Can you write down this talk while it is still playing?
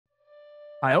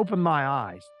I opened my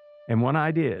eyes, and when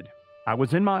I did, I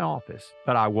was in my office,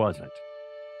 but I wasn't.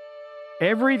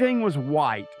 Everything was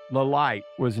white. The light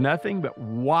was nothing but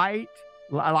white,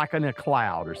 like in a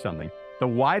cloud or something. The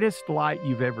whitest light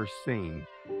you've ever seen.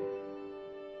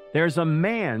 There's a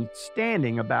man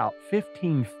standing about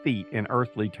 15 feet in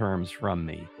earthly terms from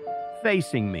me,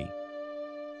 facing me.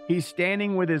 He's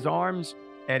standing with his arms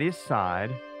at his side,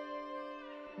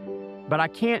 but I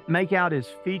can't make out his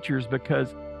features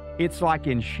because it's like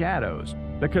in shadows,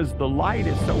 because the light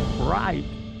is so bright,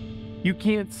 you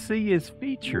can't see his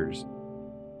features.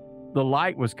 The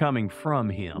light was coming from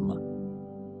him,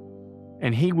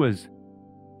 and he was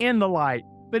in the light,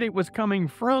 but it was coming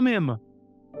from him.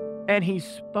 And he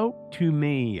spoke to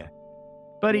me,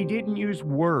 but he didn't use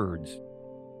words.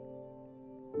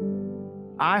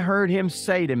 I heard him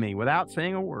say to me, without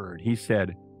saying a word, he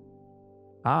said,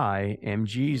 "I am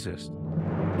Jesus."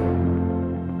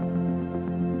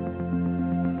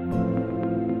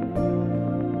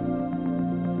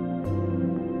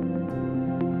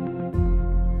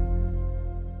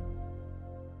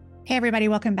 Hey, everybody.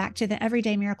 Welcome back to the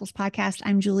Everyday Miracles podcast.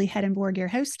 I'm Julie Hedenborg, your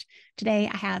host. Today,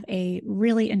 I have a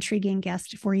really intriguing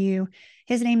guest for you.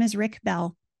 His name is Rick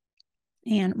Bell,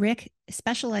 and Rick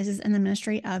specializes in the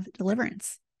ministry of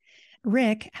deliverance.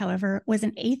 Rick, however, was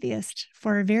an atheist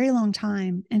for a very long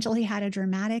time until he had a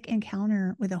dramatic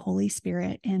encounter with the Holy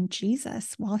Spirit and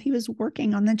Jesus while he was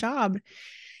working on the job.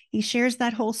 He shares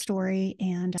that whole story,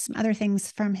 and some other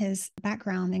things from his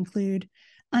background include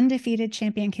undefeated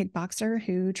champion kickboxer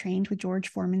who trained with George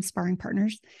Foreman's sparring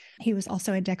partners. He was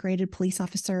also a decorated police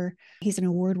officer. He's an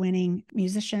award-winning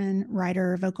musician,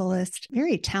 writer, vocalist,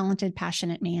 very talented,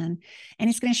 passionate man. And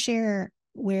he's going to share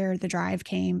where the drive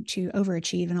came to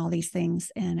overachieve and all these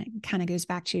things. And it kind of goes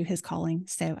back to his calling.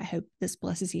 So I hope this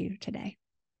blesses you today.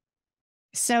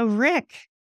 So Rick,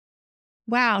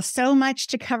 wow, so much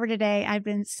to cover today. I've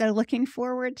been so looking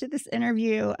forward to this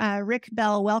interview. Rick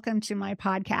Bell, welcome to my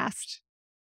podcast.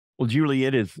 Well, Julie,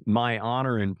 it is my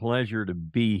honor and pleasure to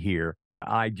be here.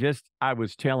 I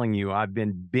was telling you, I've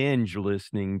been binge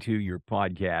listening to your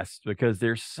podcasts because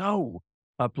they're so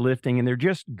uplifting and they're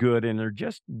just good and they're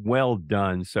just well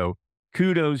done. So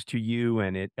kudos to you.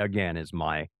 And it, again, is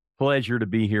my pleasure to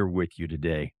be here with you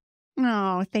today.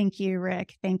 Oh, thank you,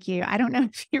 Rick. Thank you. I don't know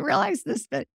if you realize this,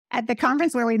 but at the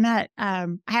conference where we met, I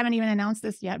haven't even announced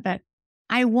this yet, but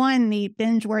I won the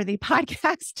binge-worthy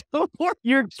podcast award.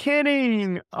 You're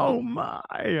kidding. Oh, my.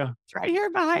 It's right here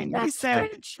behind me. That's So,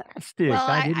 fantastic.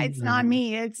 well, it's not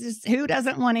me. It's just who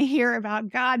doesn't want to hear about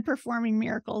God performing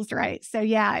miracles, right? So,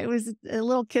 yeah, it was a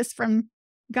little kiss from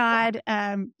God.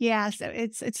 Yeah, so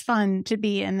it's fun to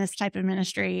be in this type of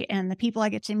ministry. And the people I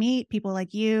get to meet, people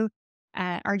like you,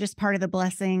 are just part of the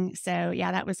blessing. So,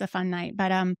 yeah, that was a fun night.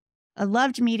 But I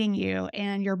loved meeting you,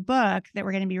 and your book that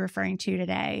we're going to be referring to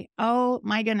today. Oh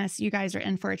my goodness, you guys are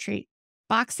in for a treat.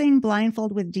 Boxing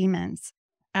Blindfold with Demons.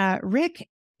 Rick,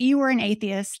 you were an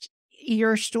atheist.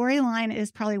 Your storyline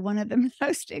is probably one of the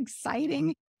most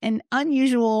exciting and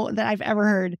unusual that I've ever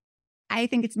heard. I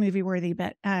think it's movie worthy,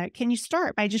 but can you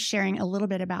start by just sharing a little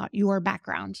bit about your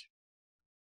background?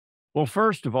 Well,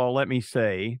 first of all, let me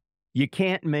say, you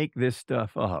can't make this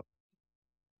stuff up.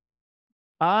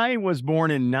 I was born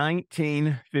in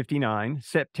 1959,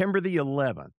 September the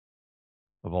 11th,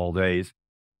 of all days,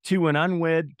 to an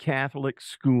unwed Catholic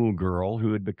schoolgirl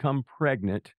who had become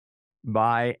pregnant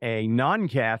by a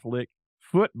non-Catholic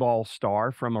football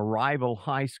star from a rival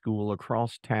high school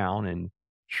across town in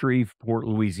Shreveport,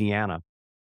 Louisiana.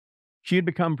 She had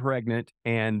become pregnant,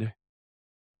 and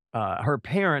her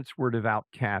parents were devout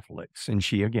Catholics, and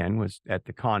she, again, was at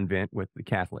the convent with the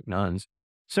Catholic nuns.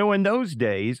 So in those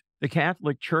days, the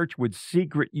Catholic Church would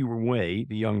secret you away,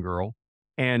 the young girl,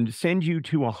 and send you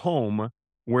to a home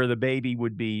where the baby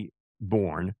would be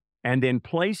born and then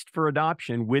placed for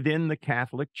adoption within the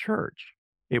Catholic Church.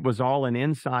 It was all an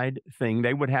inside thing.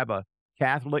 They would have a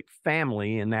Catholic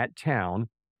family in that town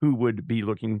who would be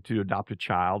looking to adopt a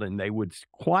child, and they would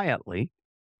quietly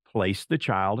place the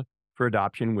child for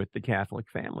adoption with the Catholic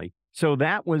family. So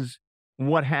that was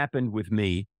what happened with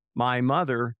me. My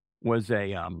mother was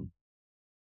again,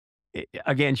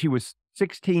 she was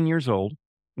 16 years old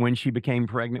when she became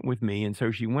pregnant with me. And so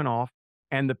she went off,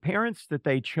 and the parents that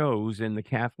they chose in the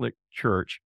Catholic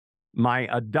Church, my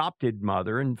adopted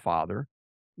mother and father,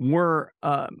 were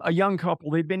a young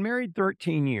couple. They'd been married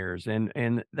 13 years,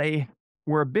 and they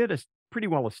were pretty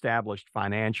well established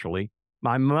financially.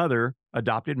 My mother,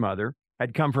 adopted mother,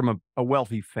 had come from a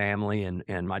wealthy family,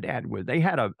 and my dad they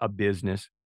had a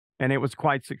business. And it was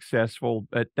quite successful,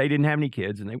 but they didn't have any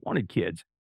kids, and they wanted kids.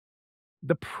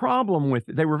 the problem with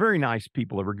they were very nice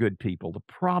people. They were good people. The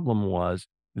problem was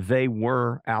they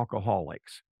were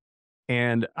alcoholics.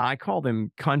 And I call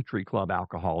them country club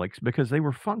alcoholics because they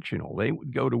were functional. They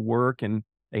would go to work and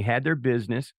they had their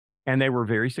business and they were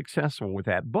very successful with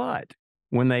that. But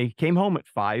when they came home at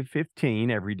 5:15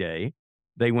 every day,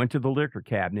 they went to the liquor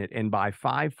cabinet and by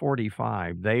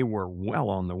 5:45 they were well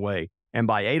on the way. And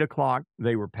by 8 o'clock,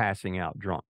 they were passing out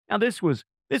drunk. Now this was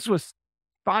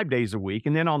 5 days a week.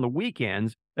 And then on the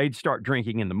weekends, they'd start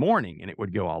drinking in the morning and it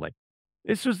would go all day.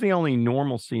 This was the only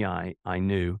normalcy I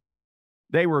knew.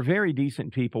 They were very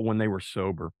decent people when they were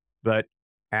sober, but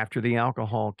after the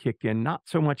alcohol kicked in, not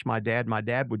so much my dad. My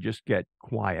dad would just get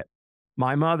quiet.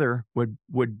 My mother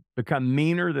would become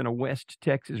meaner than a West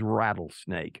Texas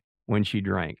rattlesnake when she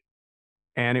drank.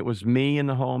 And it was me in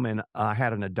the home, and I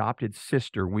had an adopted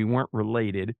sister. We weren't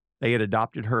related. They had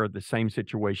adopted her the same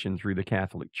situation through the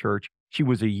Catholic Church. She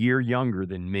was a year younger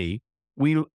than me.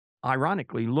 We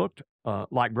ironically looked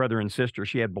like brother and sister.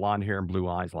 She had blonde hair and blue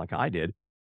eyes like I did,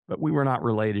 but we were not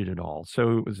related at all.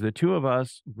 So it was the two of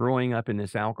us growing up in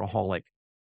this alcoholic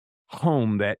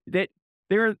home that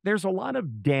there's a lot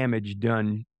of damage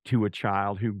done to a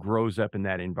child who grows up in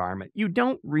that environment. You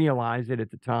don't realize it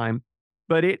at the time,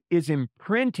 but it is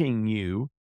imprinting you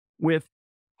with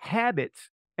habits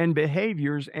and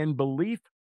behaviors and belief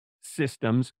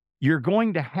systems you're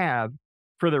going to have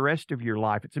for the rest of your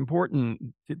life. It's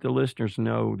important that the listeners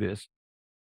know this.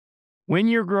 When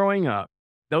you're growing up,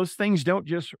 those things don't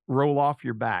just roll off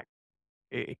your back.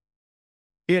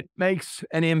 It makes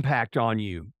an impact on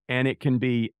you, and it can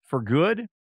be for good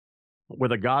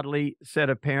with a godly set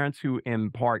of parents who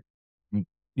impart,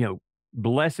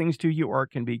 blessings to you, or it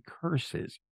can be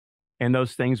curses, and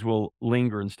those things will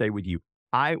linger and stay with you.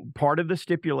 Part of the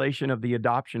stipulation of the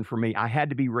adoption for me, I had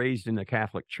to be raised in the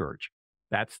Catholic Church.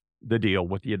 That's the deal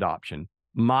with the adoption.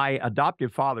 My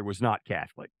adoptive father was not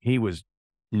Catholic. He was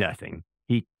nothing.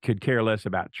 He could care less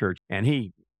about church,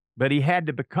 but he had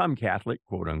to become Catholic,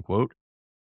 quote unquote,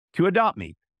 to adopt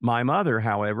me. My mother,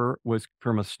 however, was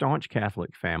from a staunch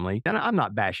Catholic family. And I'm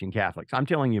not bashing Catholics. I'm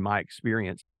telling you my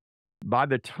experience. By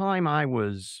the time I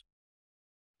was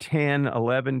 10,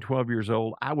 11, 12 years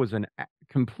old, I was a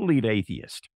complete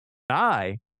atheist.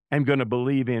 I am going to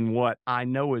believe in what I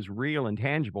know is real and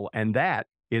tangible, and that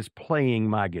is playing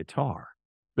my guitar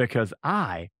because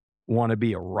I want to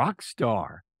be a rock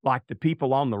star like the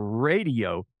people on the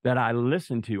radio that I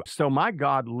listen to. So my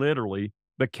God literally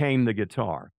became the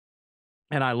guitar.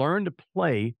 And I learned to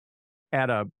play at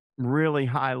a really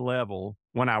high level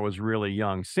when I was really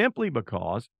young, simply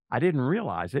because I didn't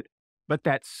realize it. But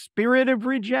that spirit of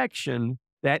rejection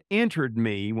that entered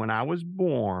me when I was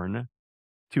born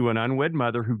to an unwed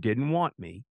mother who didn't want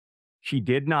me, she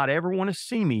did not ever want to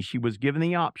see me. She was given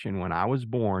the option when I was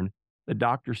born. The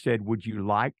doctor said, "Would you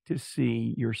like to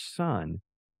see your son?"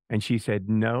 And she said,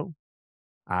 "No,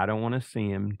 I don't want to see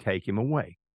him. Take him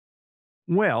away."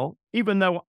 Well, even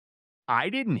though I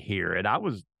didn't hear it, I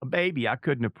was a baby. I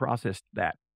couldn't have processed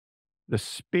that. The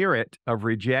spirit of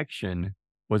rejection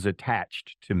was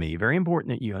attached to me. Very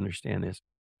important that you understand this.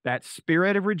 That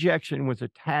spirit of rejection was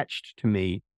attached to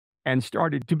me and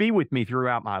started to be with me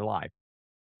throughout my life.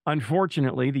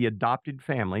 Unfortunately, the adopted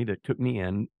family that took me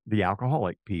in, the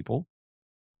alcoholic people,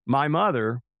 my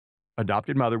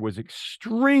adopted mother, was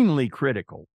extremely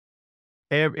critical.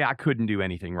 I couldn't do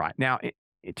anything right. Now,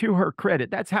 to her credit,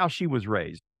 that's how she was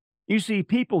raised. You see,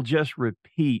 people just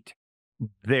repeat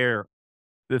the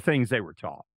things they were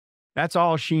taught. That's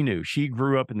all she knew. She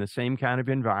grew up in the same kind of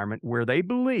environment where they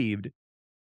believed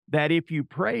that if you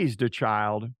praised a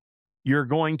child, you're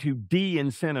going to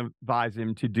de-incentivize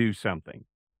them to do something.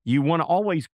 You want to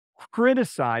always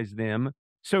criticize them,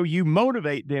 so you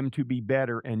motivate them to be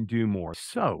better and do more.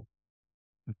 So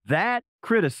that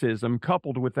criticism,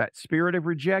 coupled with that spirit of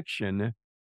rejection,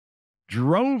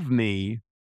 drove me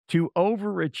to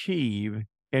overachieve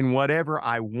in whatever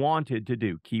I wanted to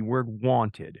do. Keyword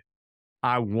wanted.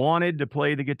 I wanted to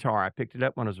play the guitar. I picked it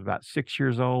up when I was about 6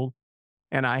 years old,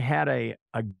 and I had a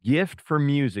gift for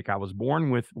music. I was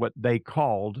born with what they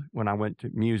called, when I went to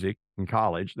music in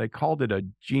college, they called it a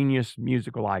genius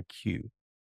musical IQ.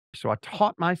 So I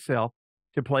taught myself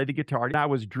to play the guitar. I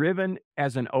was driven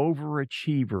as an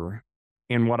overachiever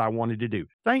in what I wanted to do.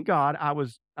 Thank God I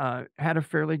had a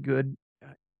fairly good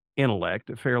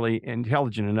intellect, fairly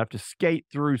intelligent enough to skate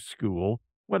through school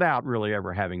without really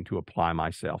ever having to apply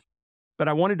myself. But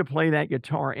I wanted to play that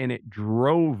guitar, and it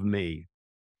drove me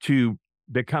to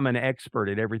become an expert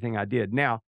at everything I did.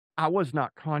 Now, I was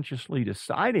not consciously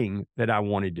deciding that I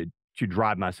wanted to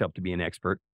drive myself to be an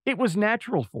expert. It was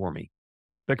natural for me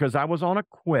because I was on a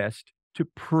quest to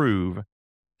prove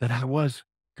that I was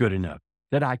good enough,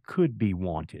 that I could be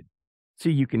wanted.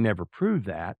 See, you can never prove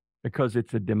that because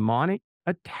it's a demonic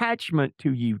attachment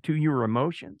to you, to your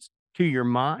emotions, to your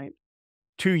mind,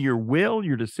 to your will,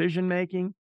 your decision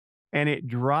making, and it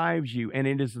drives you. And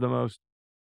it is the most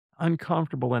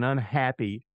uncomfortable and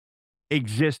unhappy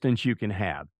existence you can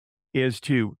have is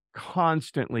to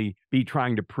constantly be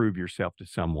trying to prove yourself to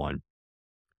someone.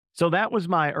 So that was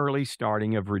my early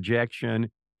starting of rejection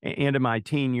into my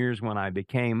teen years when I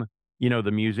became,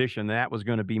 the musician. That was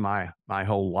going to be my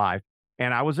whole life.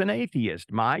 And I was an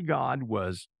atheist. My God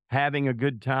was having a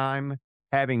good time,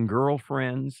 having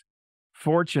girlfriends.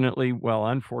 Unfortunately,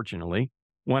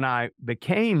 when I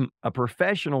became a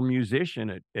professional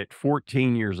musician at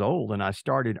 14 years old and I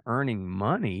started earning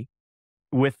money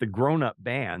with the grown-up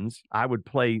bands, I would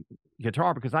play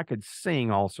guitar because I could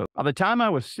sing also. By the time I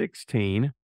was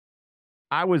 16,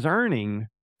 I was earning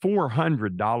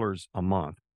 $400 a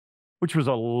month, which was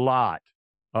a lot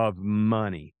of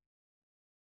money.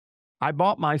 I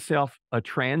bought myself a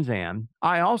Trans Am.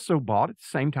 I also bought at the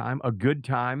same time a Good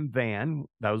Time van.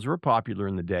 Those were popular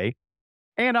in the day.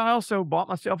 And I also bought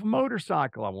myself a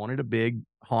motorcycle. I wanted a big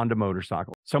Honda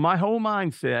motorcycle. So my whole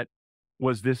mindset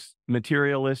was this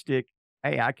materialistic,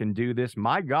 hey, I can do this.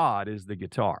 My God is the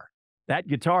guitar. That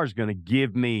guitar is going to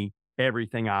give me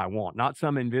everything I want, not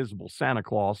some invisible Santa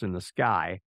Claus in the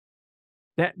sky.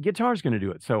 That guitar is going to do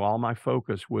it. So all my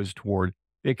focus was toward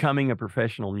becoming a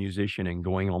professional musician and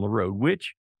going on the road,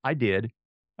 which I did.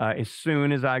 As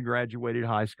soon as I graduated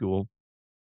high school,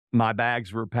 my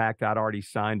bags were packed. I'd already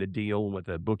signed a deal with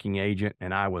a booking agent,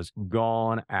 and I was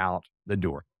gone out the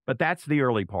door. But that's the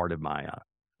early part of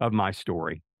my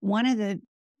story. One of the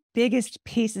biggest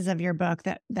pieces of your book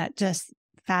that just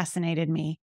fascinated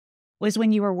me was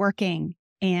when you were working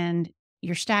and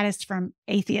your status from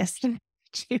atheist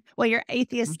to, your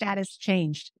atheist status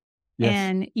changed. Yes.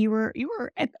 And you were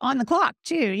on the clock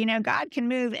too. God can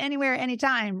move anywhere,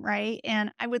 anytime, right?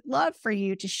 And I would love for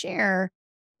you to share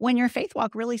when your faith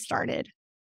walk really started.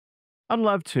 I'd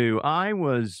love to. I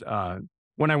was,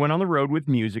 when I went on the road with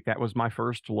music, that was my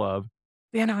first love.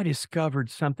 Then I discovered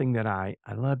something that I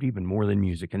loved even more than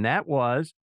music, and that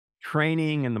was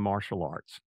training in the martial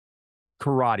arts,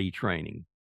 karate training.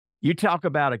 You talk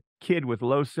about a kid with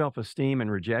low self-esteem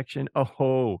and rejection.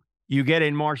 Oh, you get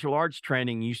in martial arts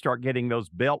training, you start getting those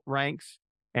belt ranks,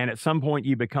 and at some point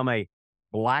you become a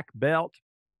black belt.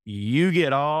 You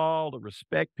get all the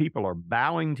respect. People are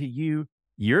bowing to you.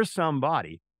 You're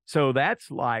somebody. So that's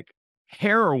like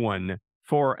heroin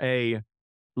for a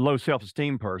low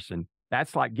self-esteem person.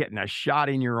 That's like getting a shot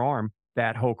in your arm,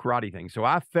 that whole karate thing. So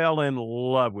I fell in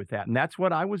love with that. And that's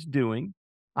what I was doing.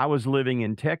 I was living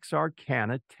in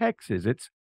Texarkana, Texas.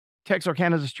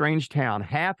 Texarkana is a strange town.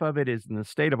 Half of it is in the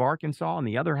state of Arkansas, and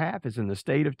the other half is in the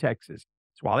state of Texas.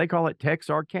 That's why they call it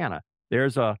Texarkana.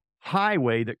 There's a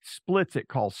highway that splits it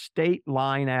called State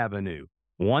Line Avenue.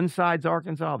 One side's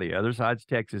Arkansas, the other side's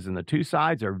Texas, and the two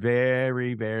sides are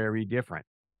very, very different.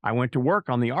 I went to work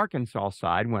on the Arkansas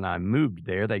side. When I moved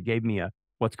there, they gave me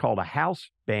what's called a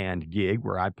house band gig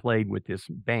where I played with this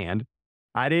band.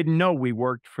 I didn't know we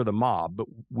worked for the mob, but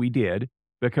we did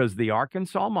because the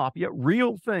Arkansas Mafia,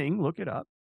 real thing, look it up.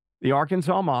 The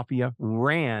Arkansas Mafia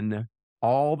ran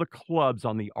all the clubs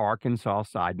on the Arkansas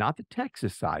side, not the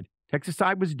Texas side. Texas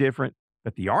side was different,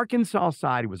 but the Arkansas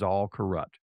side was all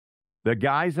corrupt. The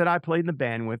guys that I played in the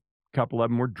band with, a couple of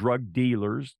them were drug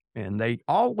dealers, and they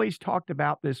always talked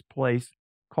about this place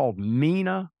called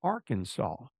Mena,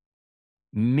 Arkansas.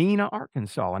 Mena,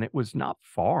 Arkansas, and it was not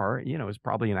far. It was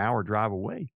probably an hour drive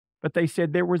away. But they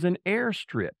said there was an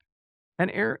airstrip,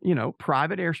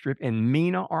 private airstrip in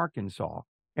Mena, Arkansas,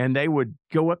 and they would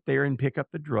go up there and pick up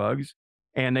the drugs.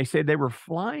 And they said they were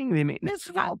flying them in.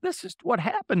 This is what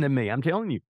happened to me. I'm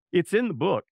telling you, it's in the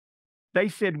book. They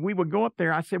said we would go up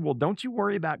there. I said, well, don't you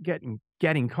worry about getting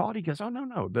caught. He goes, oh,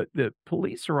 no. The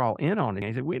police are all in on it.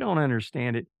 He said, we don't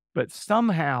understand it, but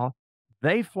somehow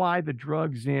they fly the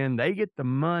drugs in, they get the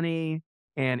money,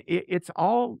 and it's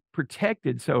all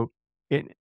protected.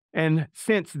 And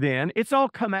since then, it's all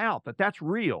come out that that's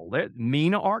real.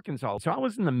 Mena, Arkansas. So I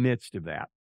was in the midst of that.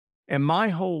 And my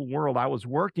whole world, I was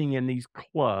working in these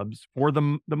clubs for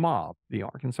the mob, the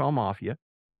Arkansas Mafia.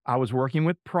 I was working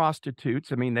with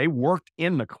prostitutes. I mean, they worked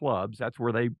in the clubs. That's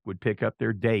where they would pick up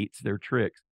their dates, their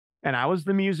tricks. And I was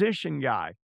the musician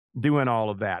guy doing all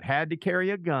of that. Had to carry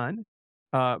a gun.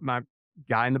 My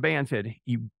guy in the band said,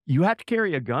 you have to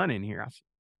carry a gun in here. I said,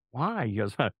 why? He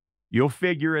goes, you'll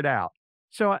figure it out.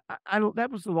 So I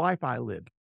that was the life I lived.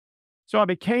 So I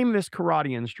became this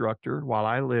karate instructor while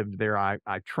I lived there. I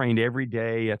trained every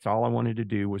day. That's all I wanted to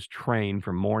do was train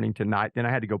from morning to night. Then I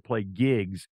had to go play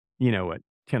gigs, at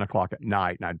 10 o'clock at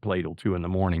night, and I'd play till 2 in the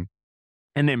morning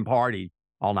and then party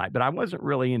all night. But I wasn't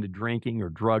really into drinking or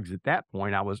drugs at that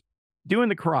point. I was doing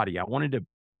the karate. I wanted to,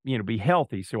 be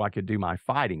healthy so I could do my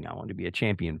fighting. I wanted to be a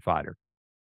champion fighter.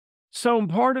 So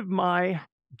part of my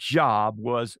job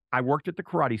was I worked at the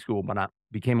karate school, but I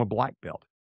became a black belt.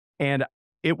 And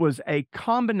it was a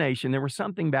combination. There was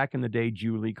something back in the day,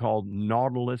 Julie, called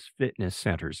Nautilus Fitness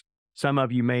Centers. Some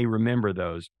of you may remember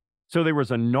those. So there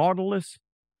was a Nautilus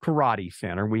Karate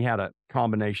Center. We had a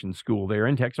combination school there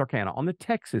in Texarkana on the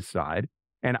Texas side.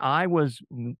 And I was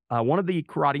one of the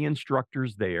karate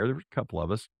instructors there. There was a couple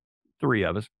of us, 3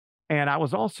 of us. And I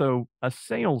was also a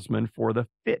salesman for the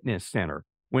fitness center.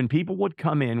 When people would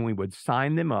come in, we would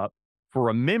sign them up for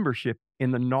a membership in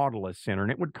the Nautilus Center,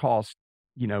 and it would cost,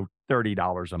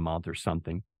 $30 a month or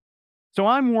something. So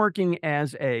I'm working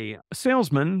as a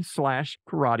salesman slash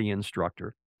karate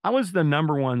instructor. I was the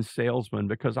number one salesman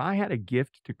because I had a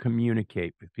gift to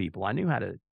communicate with people.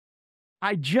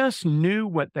 I just knew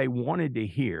what they wanted to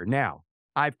hear. Now,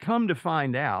 I've come to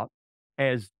find out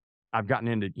as I've gotten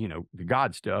into, the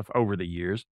God stuff over the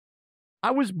years,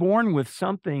 I was born with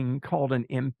something called an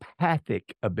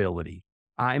empathic ability.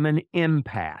 I'm an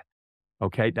empath.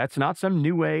 Okay. That's not some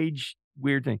new age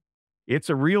weird thing. It's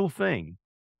a real thing.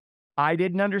 I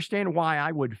didn't understand why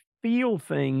I would feel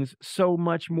things so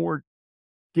much more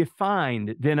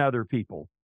defined than other people.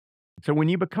 So when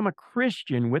you become a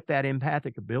Christian with that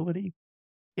empathic ability,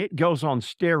 it goes on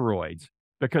steroids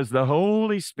because the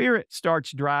Holy Spirit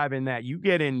starts driving that. You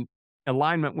get in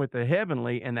alignment with the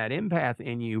heavenly, and that empath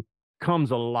in you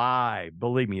comes alive.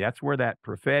 Believe me, that's where that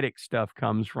prophetic stuff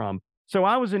comes from. So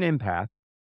I was an empath,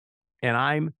 and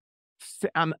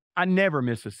I never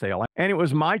miss a sale. And it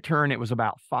was my turn. It was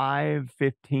about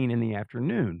 5:15 in the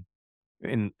afternoon.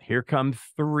 And here come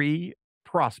 3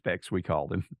 prospects, we called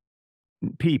them,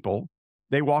 people.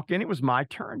 They walked in. It was my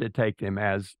turn to take them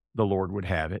as the Lord would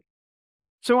have it.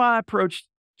 So I approached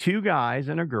 2 guys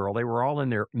and a girl. They were all in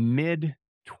their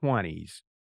mid-20s.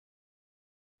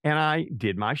 And I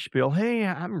did my spiel. Hey,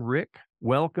 I'm Rick.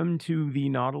 Welcome to the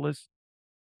Nautilus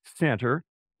Center.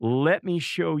 Let me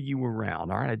show you around.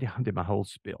 All right, I did my whole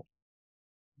spiel.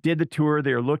 Did the tour.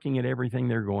 They're looking at everything.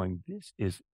 They're going, this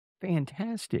is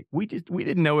fantastic. We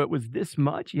didn't know it was this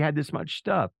much. You had this much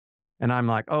stuff. And I'm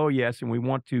like, oh, yes, and we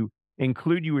want to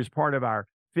include you as part of our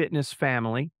fitness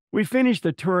family. We finished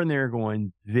the tour, and they're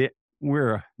going,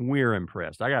 we're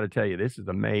impressed. I got to tell you, this is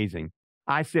amazing.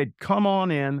 I said, come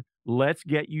on in. Let's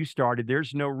get you started.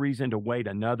 There's no reason to wait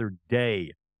another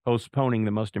day postponing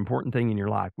the most important thing in your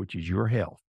life, which is your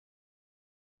health.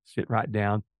 Sit right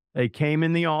down. They came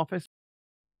in the office.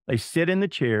 They sit in the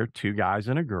chair, 2 guys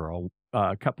and a girl.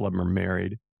 A couple of them are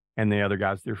married, and the other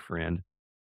guy's their friend.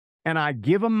 And I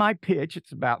give them my pitch.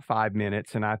 It's about 5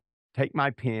 minutes, and I take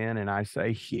my pen and I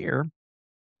say, here,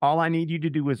 all I need you to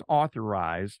do is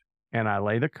authorize, and I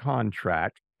lay the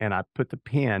contract, and I put the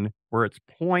pen where it's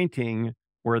pointing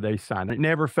where they signed. It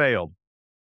never failed.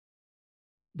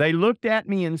 They looked at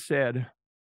me and said,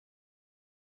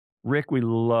 Rick, we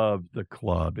love the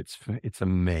club. It's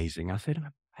amazing. I said,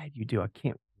 I'm glad you do. I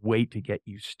can't wait to get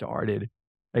you started.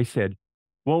 They said,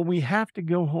 well, we have to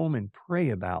go home and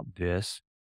pray about this,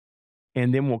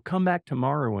 and then we'll come back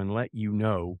tomorrow and let you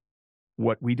know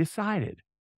what we decided.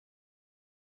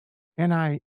 And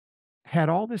I had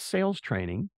all this sales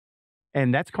training,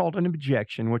 and that's called an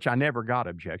objection, which I never got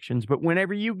objections. But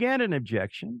whenever you get an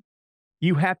objection,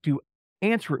 you have to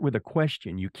answer it with a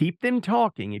question. You keep them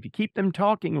talking. If you keep them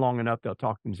talking long enough, they'll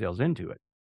talk themselves into it.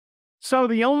 So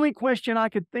the only question I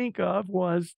could think of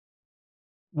was,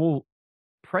 well,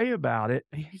 pray about it.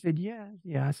 He said, yeah.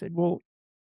 I said, well,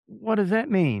 what does that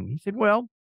mean? He said, well,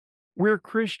 we're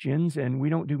Christians and we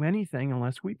don't do anything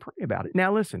unless we pray about it.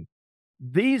 Now, listen,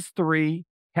 these 3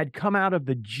 had come out of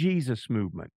the Jesus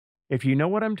movement. If you know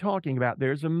what I'm talking about,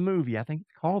 there's a movie, I think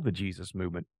it's called The Jesus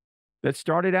Movement, that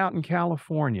started out in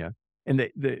California, and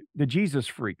the Jesus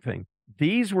freak thing.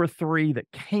 These were 3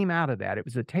 that came out of that. It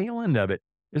was the tail end of it.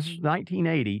 This is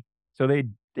 1980. So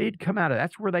they'd come out of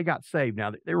that's where they got saved.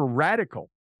 Now, they were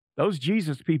radical. Those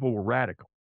Jesus people were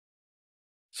radical.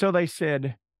 So they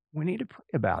said, we need to pray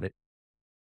about it.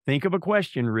 Think of a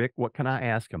question, Rick. What can I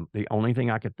ask them? The only thing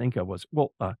I could think of was,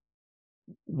 well,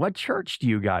 what church do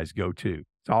you guys go to?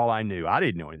 That's all I knew. I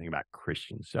didn't know anything about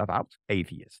Christian stuff. I was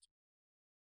atheist.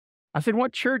 I said,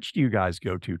 what church do you guys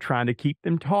go to? Trying to keep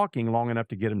them talking long enough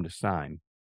to get them to sign.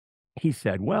 He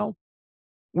said, well,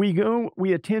 we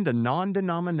attend a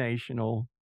non-denominational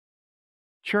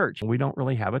church. We don't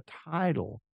really have a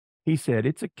title. He said,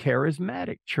 it's a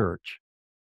charismatic church.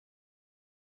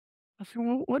 I said,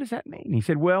 well, what does that mean? He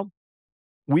said, well,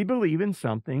 we believe in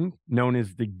something known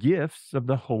as the gifts of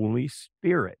the Holy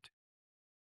Spirit.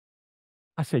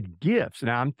 I said, gifts.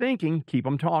 Now I'm thinking, keep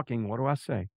them talking. What do I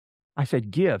say? I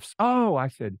said, gifts. Oh, I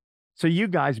said, so you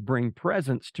guys bring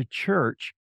presents to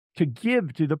church to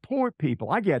give to the poor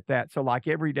people. I get that. So like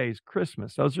every day is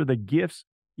Christmas. Those are the gifts.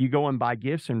 You go and buy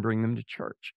gifts and bring them to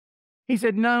church. He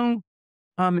said, no,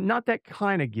 not that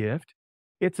kind of gift.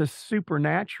 It's a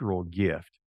supernatural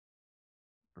gift.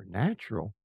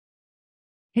 Supernatural?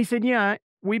 He said, yeah,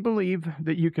 we believe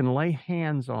that you can lay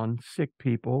hands on sick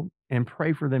people and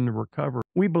pray for them to recover.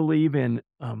 We believe in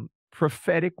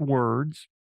prophetic words.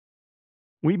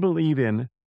 We believe in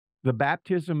the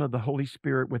baptism of the Holy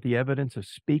Spirit with the evidence of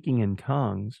speaking in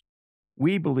tongues.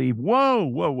 We believe, whoa,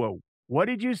 whoa, whoa. What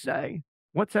did you say?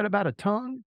 What's that about a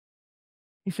tongue?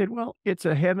 He said, well, it's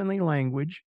a heavenly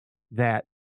language that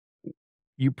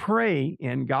you pray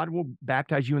and God will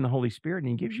baptize you in the Holy Spirit,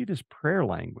 and he gives you this prayer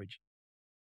language.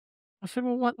 I said,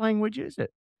 well, what language is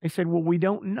it? They said, well, we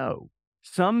don't know.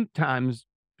 Sometimes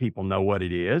people know what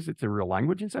it is. It's a real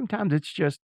language. And sometimes it's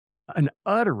just an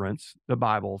utterance, the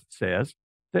Bible says,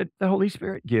 that the Holy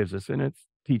Spirit gives us, and it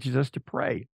teaches us to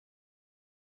pray.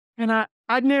 And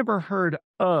I'd never heard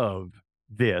of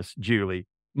this, Julie,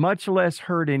 much less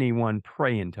heard anyone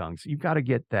pray in tongues. You've got to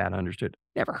get that understood.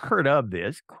 Never heard of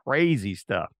this crazy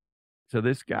stuff. So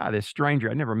this guy, this stranger,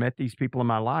 I never met these people in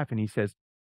my life, and he says,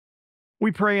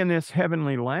 we pray in this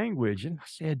heavenly language. And I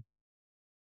said,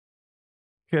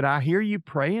 could I hear you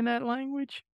pray in that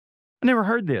language? I never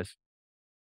heard this.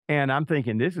 And I'm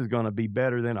thinking, this is going to be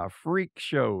better than a freak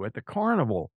show at the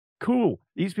carnival. Cool.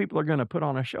 These people are going to put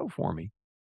on a show for me.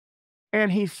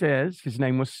 And he says, his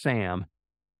name was Sam.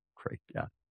 Great guy.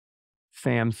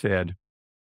 Sam said,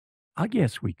 I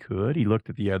guess we could. He looked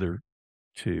at the other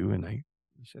two and he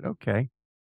said, okay.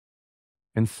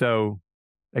 And so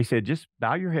they said, just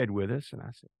bow your head with us. And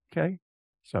I said, okay.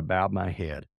 So I bowed my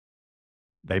head.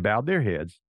 They bowed their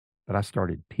heads, but I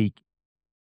started peeking.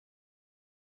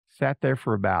 Sat there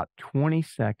for about 20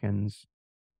 seconds,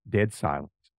 dead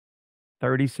silence.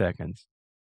 30 seconds,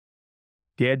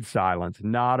 dead silence.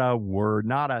 Not a word,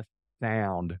 not a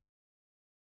sound.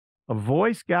 A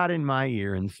voice got in my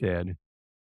ear and said,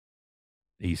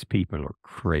 these people are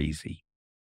crazy.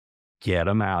 Get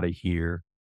them out of here.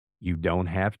 You don't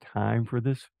have time for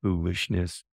this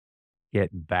foolishness.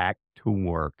 Get back to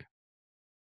work.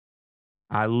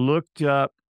 I looked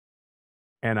up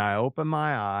and I opened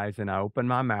my eyes and I opened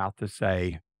my mouth to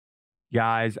say,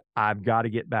 guys, I've got to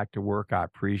get back to work. I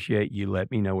appreciate you. Let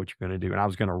me know what you're going to do. And I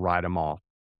was going to write them off.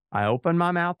 I opened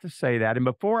my mouth to say that. And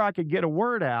before I could get a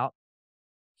word out,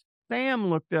 Sam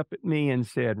looked up at me and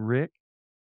said, Rick,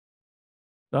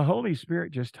 the Holy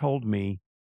Spirit just told me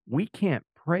we can't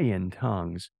pray in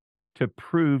tongues to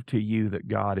prove to you that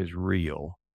God is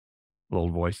real. The little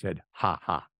voice said, ha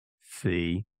ha,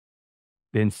 see?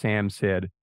 Then Sam said,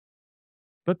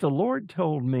 but the Lord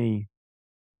told me you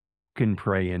can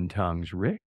pray in tongues,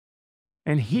 Rick,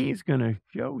 and he's going to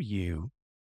show you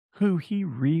who he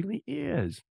really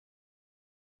is.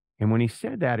 And when he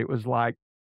said that, it was like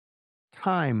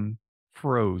time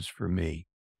froze for me.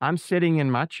 I'm sitting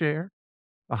in my chair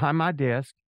behind my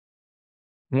desk,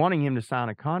 wanting him to sign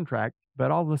a contract, but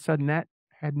all of a sudden that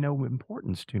had no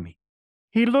importance to me.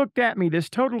 He looked at me, this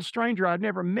total stranger I'd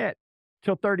never met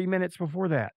till 30 minutes before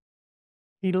that.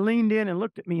 He leaned in and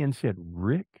looked at me and said,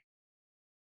 Rick,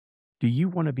 do you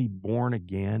want to be born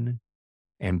again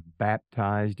and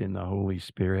baptized in the Holy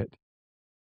Spirit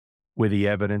with the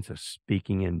evidence of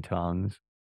speaking in tongues?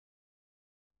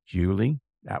 Julie,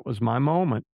 that was my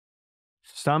moment.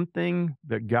 Something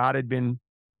that God had been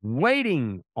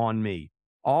waiting on me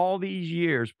all these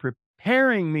years,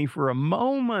 preparing me for a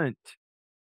moment.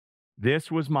 This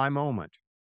was my moment.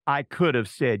 I could have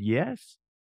said yes,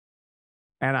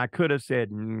 and I could have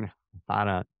said,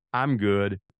 I'm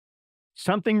good.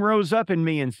 Something rose up in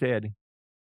me and said,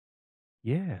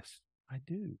 yes, I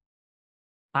do.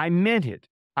 I meant it.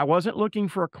 I wasn't looking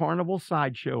for a carnival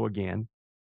sideshow again.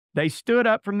 They stood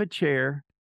up from the chair.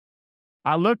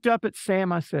 I looked up at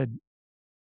Sam. I said,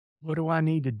 what do I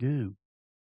need to do?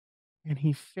 And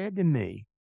he said to me,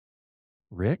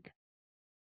 Rick,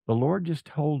 the Lord just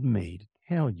told me to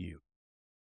tell you.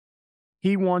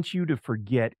 He wants you to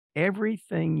forget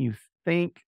everything you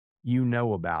think you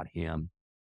know about him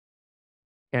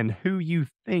and who you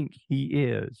think he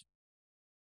is,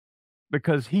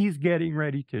 because he's getting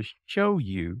ready to show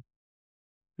you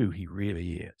who he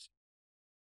really is.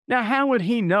 Now, how would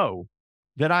he know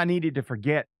that I needed to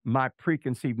forget my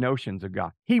preconceived notions of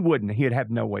God. He wouldn't. He'd have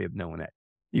no way of knowing that.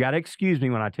 You got to excuse me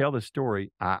when I tell this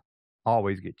story. I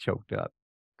always get choked up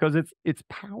because it's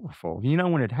powerful. You know,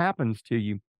 when it happens to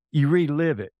you, you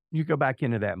relive it. You go back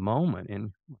into that moment,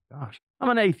 and oh my gosh, I'm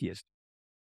an atheist.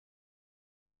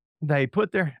 They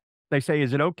say,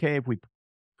 is it okay if we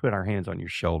put our hands on your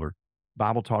shoulder?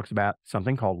 Bible talks about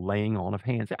something called laying on of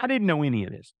hands. I didn't know any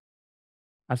of this.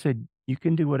 I said, you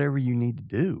can do whatever you need to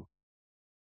do.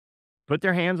 Put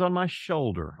their hands on my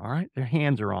shoulder. All right. Their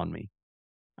hands are on me.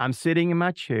 I'm sitting in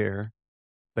my chair.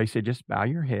 They said, just bow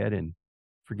your head and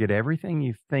forget everything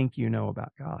you think you know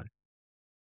about God.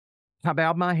 I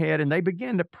bowed my head and they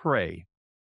began to pray.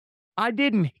 I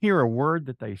didn't hear a word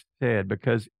that they said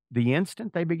because the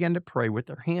instant they began to pray with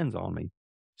their hands on me,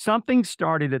 something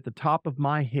started at the top of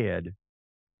my head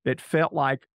that felt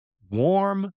like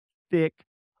warm, thick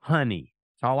honey.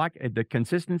 It's all like the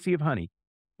consistency of honey.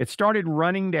 It started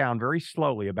running down very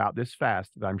slowly about this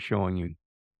fast that I'm showing you.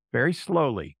 Very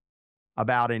slowly,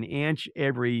 about an inch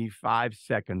every 5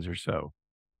 seconds or so.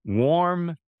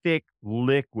 Warm, thick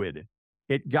liquid.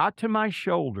 It got to my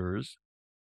shoulders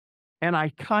and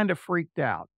I kind of freaked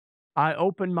out. I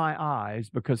opened my eyes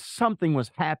because something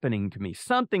was happening to me.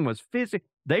 Something was physical.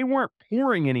 They weren't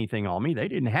pouring anything on me. They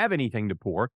didn't have anything to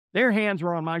pour. Their hands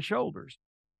were on my shoulders,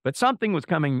 but something was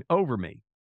coming over me.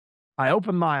 I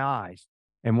opened my eyes,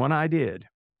 and when I did,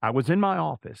 I was in my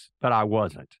office, but I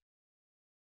wasn't.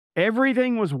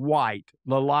 Everything was white.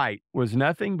 The light was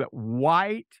nothing but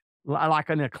white, like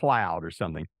in a cloud or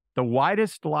something. The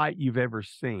whitest light you've ever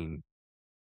seen.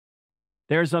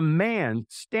 There's a man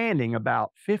standing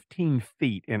about 15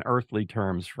 feet in earthly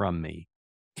terms from me,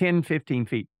 10, 15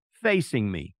 feet, facing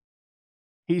me.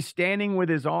 He's standing with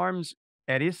his arms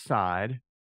at his side,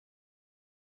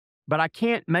 but I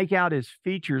can't make out his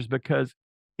features because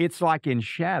it's like in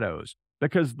shadows,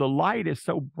 because the light is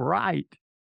so bright,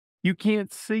 you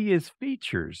can't see his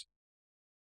features.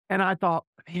 And I thought,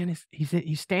 man,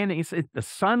 he's standing, is it the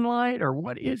sunlight or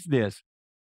what is this?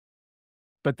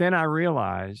 But then I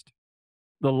realized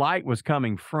the light was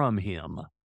coming from him.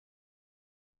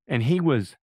 And he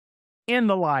was in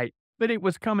the light, but it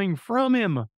was coming from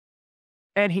him.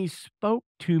 And he spoke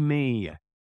to me,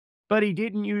 but he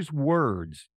didn't use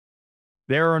words.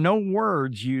 There are no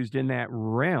words used in that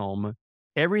realm.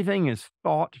 Everything is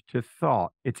thought to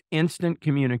thought. It's instant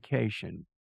communication.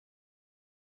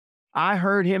 I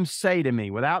heard him say to me,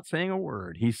 without saying a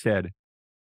word, he said,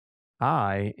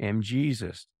 I am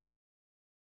Jesus.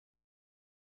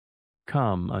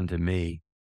 Come unto me.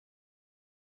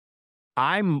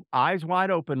 I'm eyes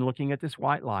wide open looking at this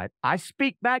white light. I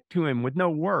speak back to him with no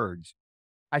words.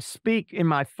 I speak in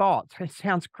my thoughts. It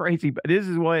sounds crazy, but this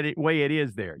is the way it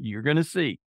is there. You're going to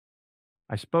see.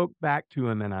 I spoke back to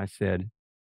him and I said,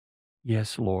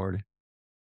 yes, Lord,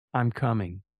 I'm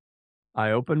coming.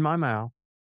 I opened my mouth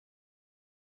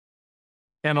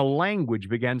and a language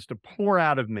begins to pour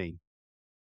out of me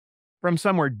from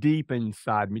somewhere deep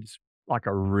inside me, just like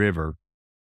a river.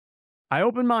 I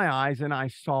opened my eyes and I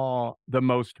saw the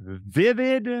most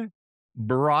vivid,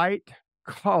 bright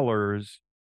colors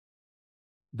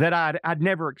that I'd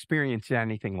never experienced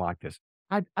anything like this.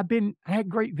 I had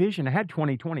great vision. I had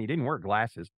 20/20. Didn't wear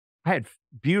glasses. I had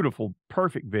beautiful,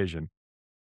 perfect vision,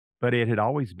 but it had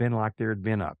always been like there had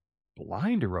been a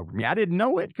blinder over me. I didn't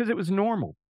know it because it was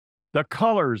normal. The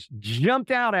colors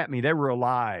jumped out at me. They were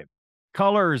alive.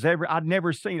 Colors I'd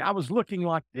never seen. I was looking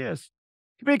like this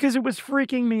because it was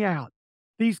freaking me out.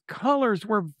 These colors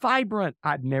were vibrant.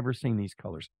 I'd never seen these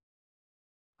colors.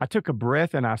 I took a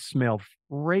breath and I smelled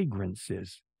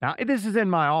fragrances. Now, this is in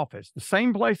my office, the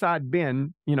same place I'd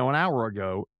been, an hour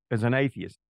ago as an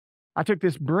atheist. I took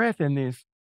this breath and this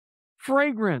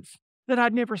fragrance that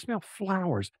I'd never smelled.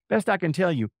 Flowers. Best I can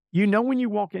tell you, when you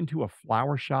walk into a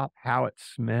flower shop, how it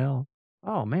smells?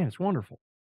 Oh, man, it's wonderful.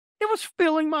 It was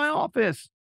filling my office.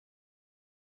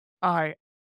 I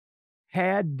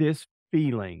had this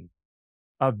feeling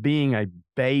of being a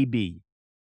baby.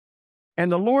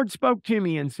 And the Lord spoke to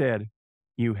me and said,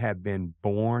 you have been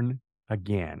born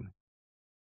again.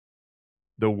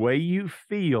 The way you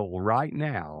feel right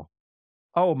now,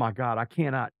 oh my God, I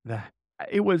cannot.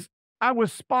 I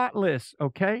was spotless,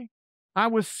 okay? I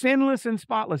was sinless and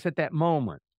spotless at that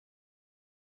moment.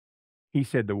 He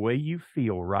said, the way you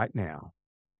feel right now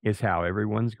is how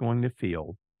everyone's going to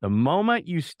feel. The moment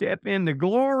you step into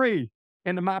glory,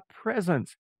 into my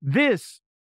presence, this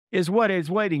is what is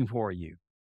waiting for you.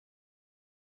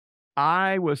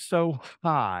 I was so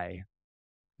high.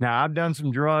 Now, I've done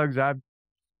some drugs. I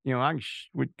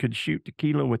could shoot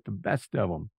tequila with the best of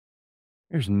them.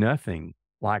 There's nothing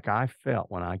like I felt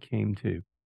when I came to.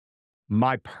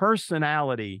 My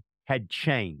personality had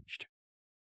changed.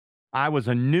 I was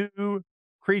a new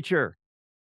creature.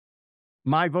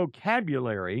 My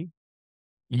vocabulary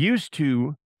used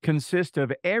to consist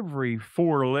of every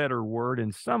four-letter word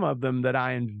and some of them that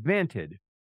I invented.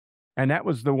 And that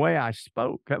was the way I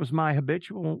spoke. That was my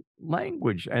habitual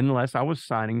language, unless I was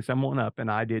signing someone up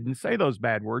and I didn't say those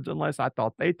bad words unless I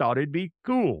thought they thought it'd be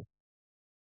cool.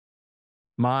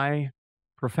 My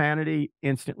profanity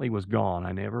instantly was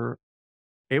gone.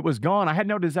 It was gone. I had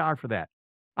no desire for that.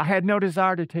 I had no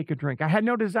desire to take a drink. I had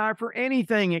no desire for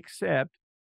anything except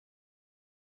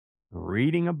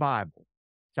reading a Bible.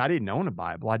 I didn't own a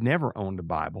Bible. I'd never owned a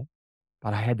Bible,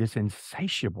 but I had this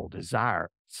insatiable desire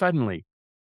suddenly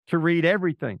to read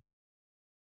everything.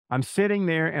 I'm sitting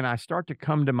there and I start to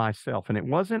come to myself, and it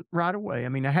wasn't right away. I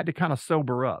mean, I had to kind of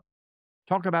sober up.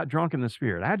 Talk about drunk in the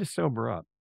spirit. I had to sober up.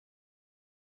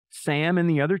 Sam and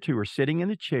the other two are sitting in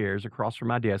the chairs across from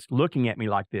my desk looking at me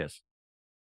like this.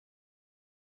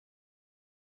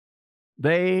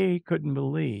 They couldn't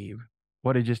believe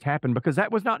what had just happened because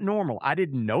that was not normal. I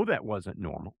didn't know that wasn't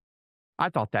normal. I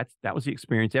thought that was the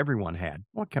experience everyone had.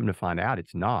 Well, come to find out,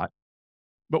 it's not.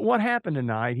 But what happened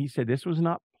tonight, he said, this was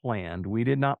not planned. We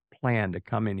did not plan to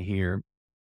come in here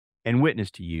and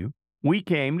witness to you. We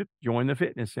came to join the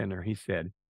fitness center, he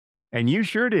said. And you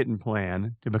sure didn't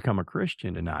plan to become a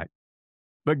Christian tonight.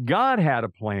 But God had a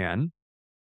plan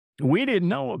we didn't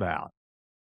know about.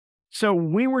 So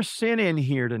we were sent in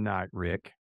here tonight,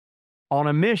 Rick, on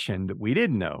a mission that we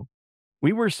didn't know.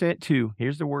 We were sent to,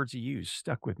 here's the words he used,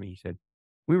 stuck with me. He said,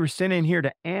 we were sent in here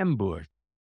to ambush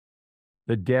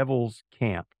the devil's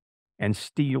camp and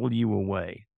steal you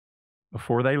away.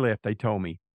 Before they left, they told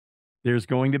me, there's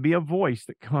going to be a voice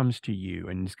that comes to you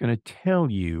and it's going to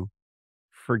tell you,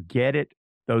 forget it.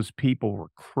 Those people were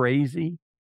crazy.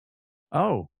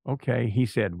 Oh, okay. He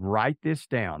said, write this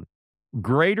down.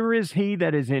 Greater is he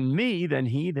that is in me than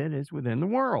he that is within the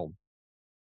world.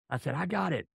 I said, I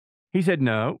got it. He said,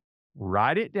 no,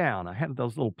 write it down. I had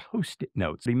those little Post-it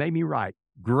notes. He made me write,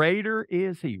 greater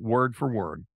is he, word for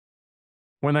word.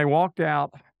 When they walked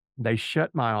out, they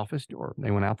shut my office door. They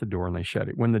went out the door and they shut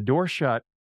it. When the door shut,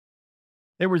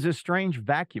 there was this strange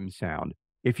vacuum sound.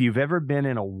 If you've ever been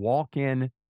in a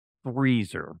walk-in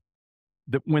freezer,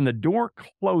 when the door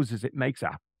closes, it makes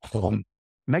a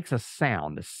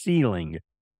sound, a sealing.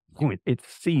 It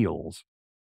seals.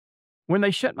 When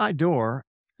they shut my door,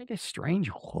 I think a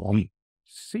strange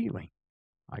sealing.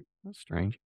 Like, that's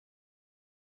strange.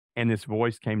 And this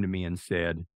voice came to me and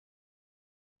said,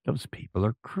 those people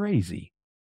are crazy.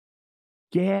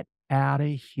 Get out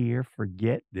of here.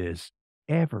 Forget this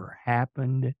ever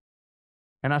happened.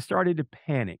 And I started to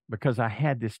panic because I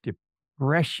had this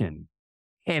depression,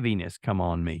 heaviness come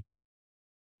on me.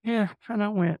 Yeah, and I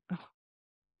went, oh,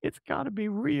 it's got to be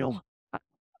real.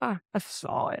 I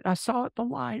saw it. I saw it, the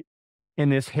light.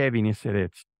 And this heaviness said,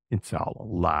 it's all a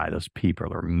lie. Those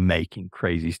people are making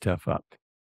crazy stuff up.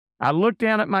 I looked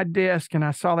down at my desk and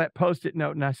I saw that Post-it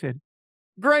note and I said,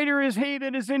 greater is he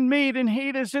that is in me than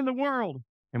he that's in the world.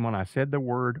 And when I said the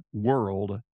word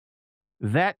world,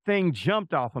 that thing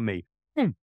jumped off of me.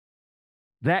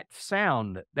 That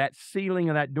sound, that sealing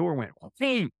of that door went,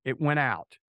 it went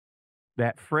out.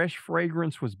 That fresh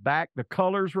fragrance was back. The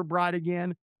colors were bright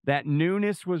again. That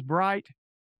newness was bright.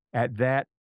 At that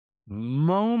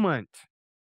moment,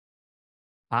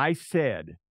 I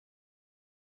said,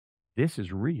 this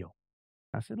is real.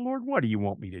 I said, Lord, what do you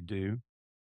want me to do?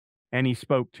 And he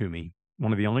spoke to me.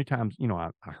 One of the only times, I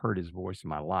heard his voice in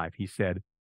my life. He said,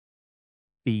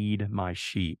 feed my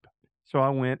sheep. So I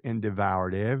went and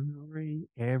devoured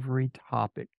every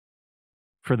topic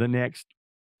for the next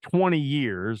 20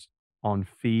 years on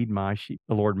feed my sheep.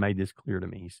 The Lord made this clear to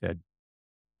me. He said,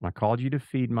 when I called you to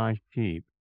feed my sheep,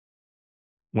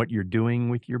 what you're doing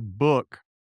with your book,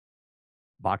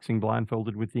 Boxing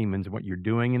Blindfolded with Demons, what you're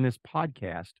doing in this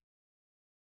podcast,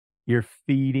 you're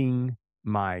feeding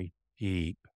my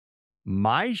sheep.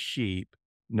 My sheep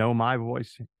know my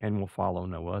voice and will follow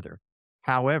no other.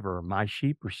 However, my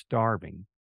sheep are starving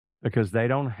because they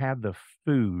don't have the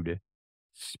food,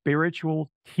 spiritual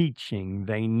teaching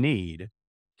they need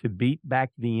to beat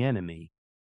back the enemy.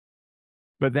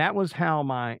 But that was how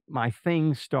my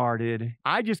thing started.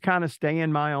 I just kind of stay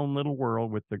in my own little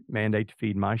world with the mandate to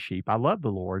feed my sheep. I love the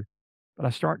Lord, but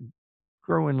I start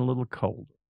growing a little cold.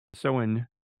 So in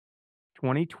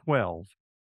 2012,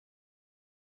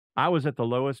 I was at the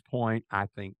lowest point, I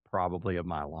think, probably of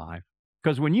my life.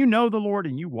 Because when you know the Lord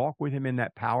and you walk with him in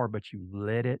that power, but you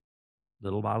let it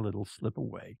little by little slip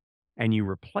away, and you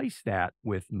replace that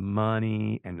with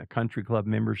money and the country club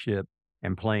membership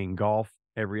and playing golf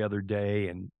every other day.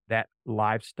 And that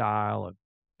lifestyle of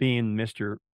being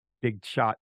Mr. Big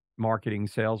Shot marketing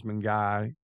salesman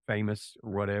guy, famous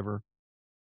or whatever,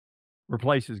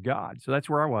 replaces God. So that's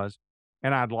where I was.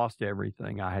 And I'd lost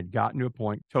everything. I had gotten to a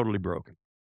point totally broken.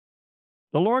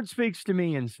 The Lord speaks to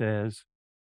me and says,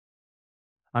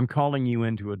 I'm calling you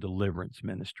into a deliverance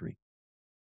ministry.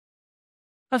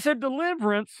 I said,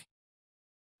 deliverance?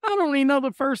 I don't even know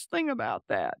the first thing about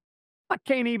that. I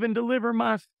can't even deliver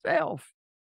myself.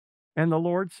 And the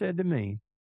Lord said to me,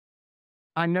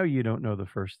 I know you don't know the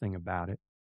first thing about it.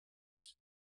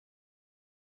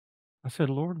 I said,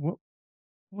 Lord,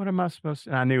 what am I supposed to?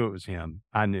 And I knew it was him.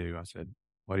 I knew. I said,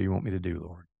 what do you want me to do,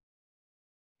 Lord?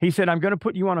 He said, I'm going to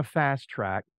put you on a fast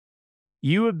track.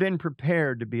 You have been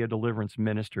prepared to be a deliverance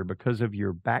minister because of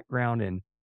your background in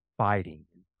fighting,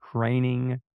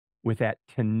 training with that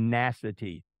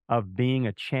tenacity of being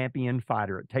a champion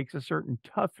fighter. It takes a certain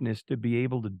toughness to be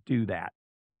able to do that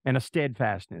and a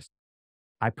steadfastness.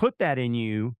 I put that in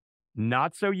you,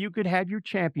 not so you could have your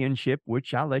championship,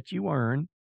 which I let you earn,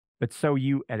 but so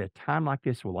you at a time like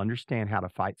this will understand how to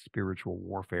fight spiritual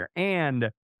warfare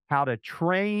and how to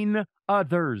train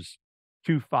others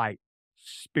to fight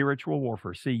spiritual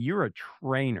warfare. See, you're a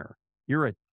trainer, you're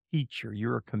a teacher,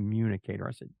 you're a communicator.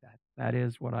 I said, that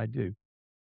is what I do.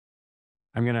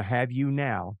 I'm going to have you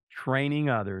now training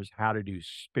others how to do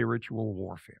spiritual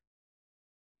warfare.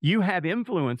 You have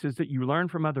influences that you learn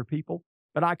from other people,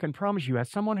 but I can promise you, as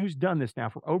someone who's done this now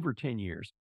for over 10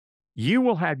 years, you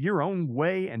will have your own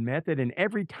way and method, and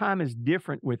every time is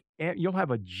different. You'll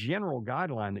have a general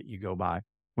guideline that you go by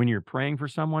when you're praying for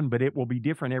someone, but it will be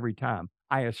different every time.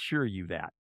 I assure you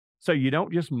that. So you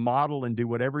don't just model and do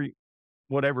whatever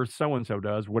so-and-so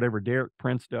does, whatever Derek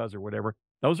Prince does or whatever.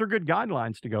 Those are good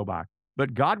guidelines to go by.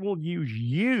 But God will use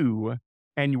you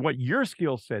and what your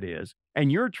skill set is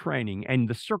and your training and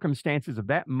the circumstances of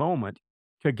that moment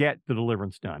to get the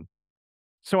deliverance done.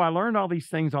 So I learned all these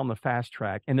things on the fast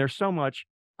track, and there's so much.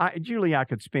 Julie, I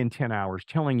could spend 10 hours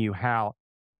telling you how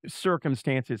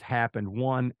circumstances happened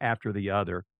one after the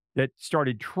other that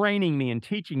started training me and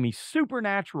teaching me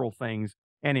supernatural things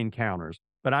and encounters.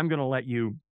 But I'm going to let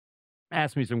you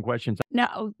ask me some questions.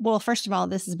 No, well, first of all,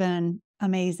 this has been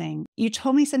amazing. You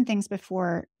told me some things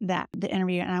before the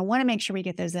interview, and I want to make sure we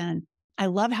get those in. I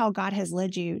love how God has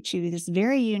led you to this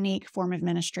very unique form of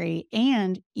ministry.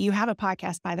 And you have a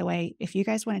podcast, by the way. If you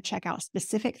guys want to check out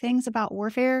specific things about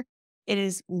warfare, it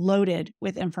is loaded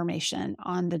with information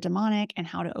on the demonic and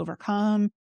how to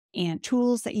overcome and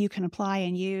tools that you can apply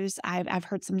and use. I've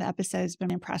heard some of the episodes,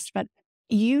 been impressed. But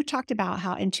you talked about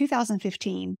how in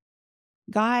 2015,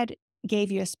 God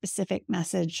gave you a specific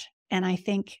message. And I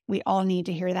think we all need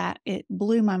to hear that. It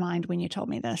blew my mind when you told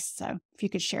me this. So if you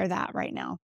could share that right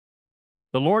now.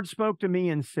 The Lord spoke to me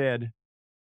and said,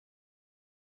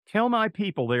 tell my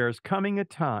people there is coming a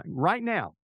time right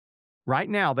now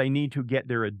they need to get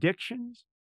their addictions,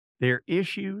 their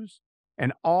issues,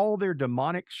 and all their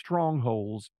demonic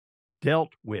strongholds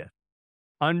dealt with,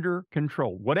 under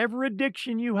control. Whatever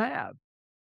addiction you have,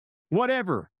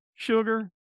 whatever,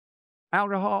 sugar,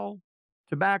 alcohol,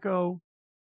 tobacco,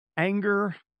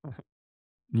 anger,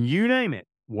 you name it,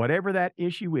 whatever that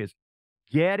issue is,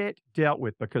 get it dealt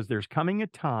with, because there's coming a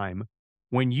time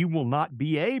when you will not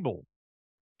be able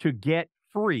to get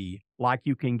free like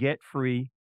you can get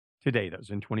free today. That was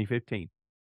in 2015.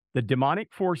 The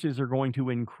demonic forces are going to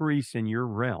increase in your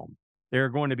realm. There are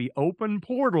going to be open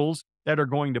portals that are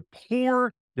going to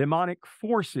pour demonic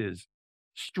forces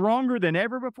stronger than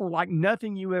ever before, like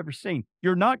nothing you've ever seen.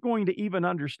 You're not going to even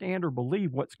understand or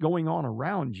believe what's going on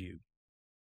around you.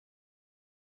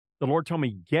 The Lord told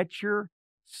me, get your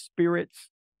spirit's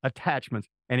attachments.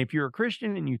 And if you're a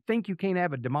Christian and you think you can't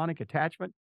have a demonic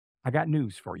attachment, I got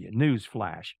news for you. News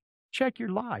flash. Check your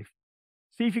life.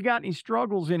 See if you got any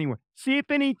struggles anywhere. See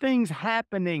if anything's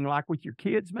happening, like with your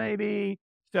kids, maybe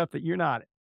stuff that you're not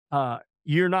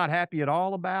happy at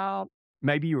all about.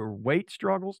 Maybe your weight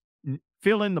struggles.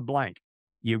 Fill in the blank.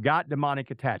 You've got demonic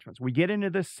attachments. We get into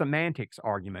this semantics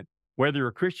argument, whether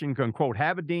a Christian can, quote,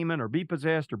 have a demon or be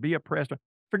possessed or be oppressed.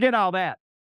 Forget all that.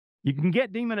 You can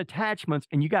get demon attachments,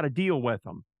 and you got to deal with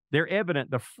them. They're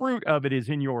evident. The fruit of it is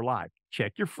in your life.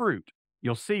 Check your fruit.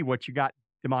 You'll see what you got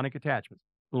demonic attachments.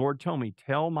 The Lord told me,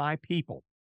 tell my people,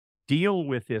 deal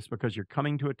with this, because you're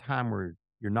coming to a time where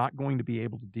you're not going to be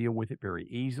able to deal with it very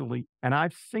easily. And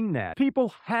I've seen that.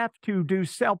 People have to do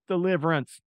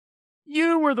self-deliverance.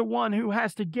 You are the one who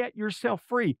has to get yourself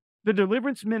free. The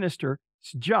deliverance minister's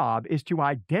job is to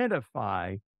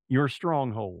identify your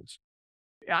strongholds.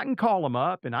 I can call them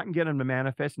up and I can get them to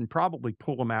manifest and probably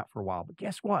pull them out for a while. But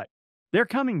guess what? They're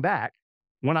coming back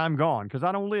when I'm gone, because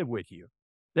I don't live with you.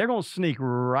 They're going to sneak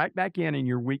right back in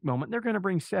your weak moment. They're going to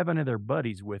bring 7 of their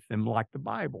buddies with them, like the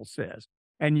Bible says.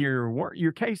 And your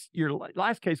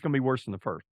last case is going to be worse than the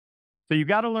first. So you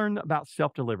got to learn about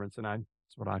self-deliverance, and that's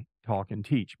what I talk and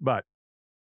teach. But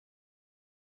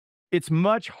it's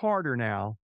much harder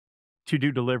now to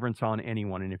do deliverance on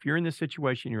anyone. And if you're in this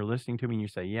situation, you're listening to me and you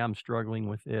say, yeah, I'm struggling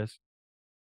with this.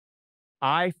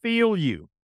 I feel you.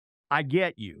 I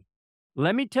get you.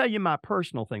 Let me tell you my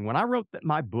personal thing. When I wrote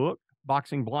my book,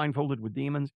 Boxing Blindfolded with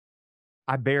Demons,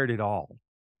 I bared it all.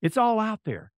 It's all out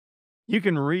there. You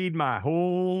can read my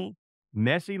whole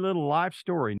messy little life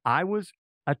story. I was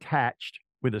attached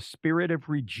with a spirit of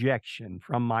rejection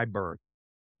from my birth,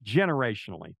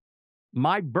 generationally.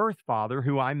 My birth father,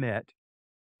 who I met,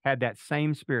 had that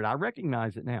same spirit. I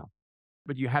recognize it now.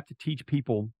 But you have to teach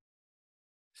people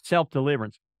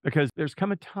self-deliverance, because there's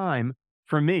come a time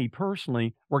for me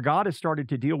personally where God has started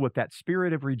to deal with that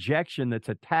spirit of rejection that's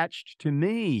attached to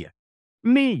me.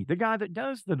 Me, the guy that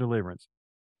does the deliverance.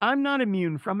 I'm not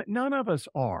immune from it. None of us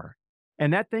are.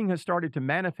 And that thing has started to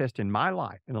manifest in my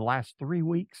life in the last 3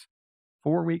 weeks,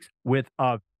 4 weeks, with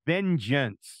a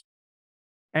vengeance.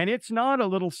 And it's not a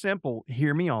little simple,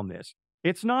 hear me on this.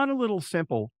 It's not a little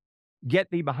simple,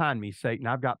 get thee behind me, Satan,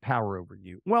 I've got power over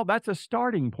you. Well, that's a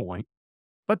starting point,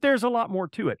 but there's a lot more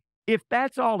to it. If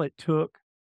that's all it took,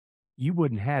 you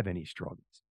wouldn't have any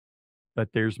struggles. But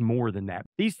there's more than that.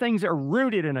 These things are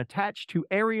rooted and attached to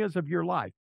areas of your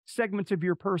life, segments of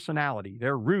your personality.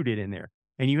 They're rooted in there,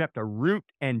 and you have to root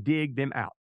and dig them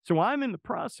out. So I'm in the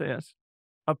process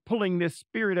of pulling this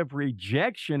spirit of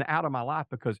rejection out of my life,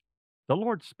 because the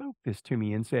Lord spoke this to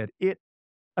me and said, it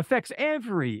affects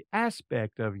every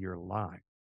aspect of your life.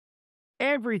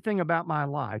 Everything about my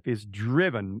life is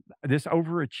driven, this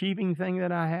overachieving thing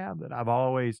that I have, that I've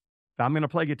always, if I'm going to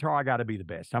play guitar, I got to be the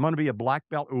best. I'm going to be a black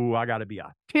belt. Ooh, I got to be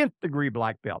a 10th degree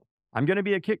black belt. I'm going to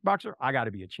be a kickboxer. I got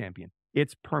to be a champion.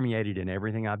 It's permeated in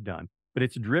everything I've done, but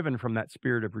it's driven from that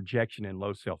spirit of rejection and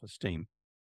low self-esteem.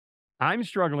 I'm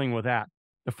struggling with that.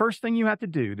 The first thing you have to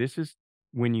do, this is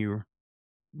when you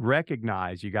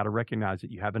recognize, you got to recognize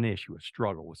that you have an issue, a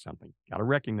struggle with something. Got to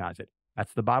recognize it.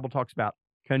 That's the Bible talks about.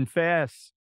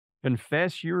 Confess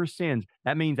your sins.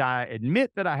 That means I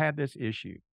admit that I have this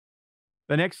issue.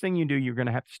 The next thing you do, you're going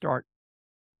to have to start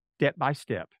step by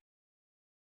step,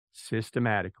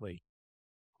 systematically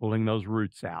pulling those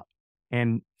roots out.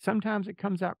 And sometimes it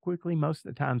comes out quickly. Most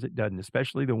of the times it doesn't,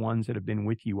 especially the ones that have been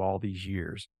with you all these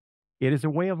years. It is a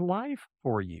way of life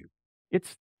for you.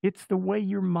 It's the way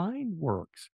your mind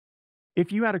works.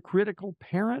 If you had a critical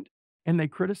parent and they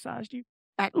criticized you,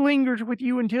 that lingers with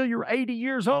you until you're 80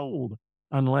 years old,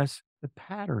 unless the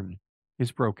pattern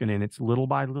is broken, and it's little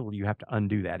by little. You have to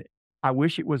undo that. I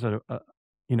wish it was a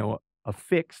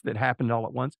fix that happened all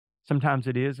at once. Sometimes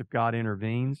it is, if God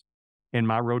intervenes. In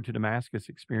my road to Damascus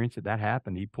experience, that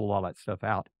happened. He pulled all that stuff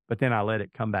out, but then I let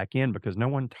it come back in, because no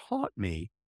one taught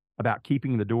me about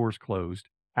keeping the doors closed,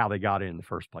 how they got in the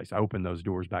first place. I opened those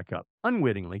doors back up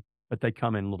unwittingly, but they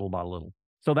come in little by little.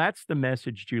 So that's the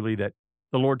message, Julie, that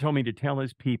the Lord told me to tell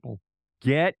his people.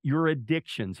 Get your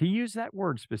addictions. He used that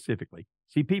word specifically.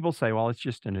 See, people say, well, it's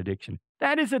just an addiction.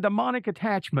 That is a demonic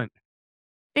attachment.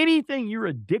 Anything you're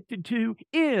addicted to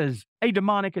is a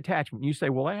demonic attachment. You say,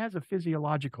 well, it has a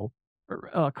physiological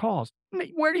cause.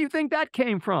 Where do you think that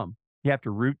came from? You have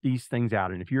to root these things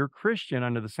out. And if you're a Christian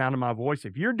under the sound of my voice,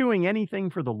 if you're doing anything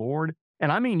for the Lord,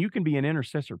 and I mean, you can be an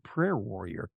intercessor prayer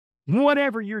warrior,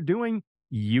 whatever you're doing,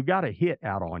 you got a hit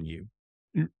out on you.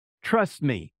 Trust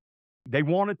me, they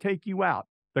want to take you out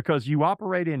because you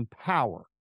operate in power.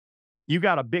 You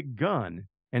got a big gun,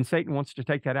 and Satan wants to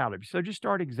take that out of you. So just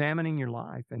start examining your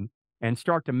life and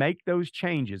start to make those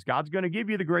changes. God's going to give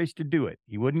you the grace to do it.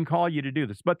 He wouldn't call you to do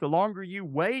this. But the longer you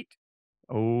wait,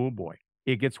 oh boy,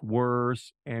 it gets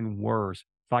worse and worse.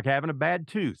 It's like having a bad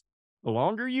tooth. The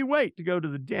longer you wait to go to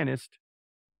the dentist,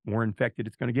 more infected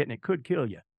it's going to get, and it could kill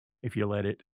you if you let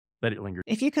it linger.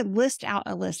 If you could list out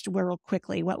a list real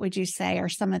quickly, what would you say are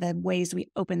some of the ways we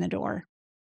open the door?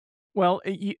 Well,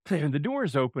 the door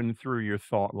is open through your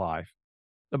thought life.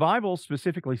 The Bible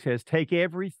specifically says, take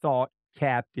every thought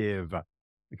captive,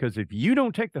 because if you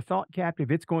don't take the thought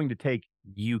captive, it's going to take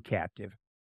you captive.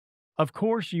 Of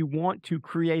course, you want to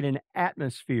create an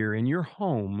atmosphere in your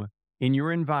home, in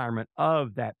your environment,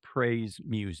 of that praise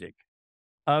music,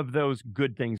 of those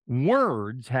good things.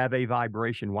 Words have a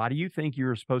vibration. Why do you think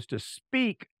you're supposed to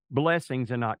speak blessings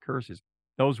and not curses?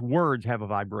 Those words have a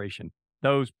vibration.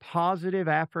 Those positive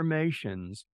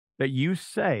affirmations that you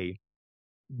say,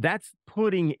 that's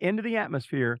putting into the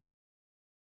atmosphere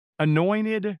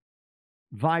anointed,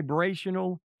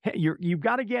 vibrational. You've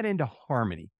got to get into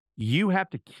harmony. You have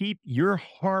to keep your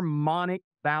harmonic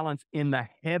balance in the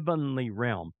heavenly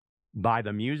realm by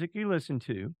the music you listen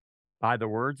to, by the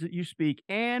words that you speak,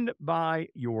 and by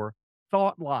your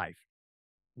thought life,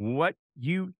 what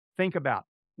you think about.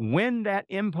 When that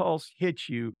impulse hits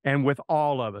you, and with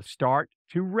all of us, start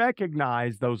to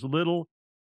recognize those little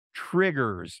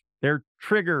triggers. They're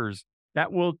triggers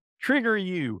that will trigger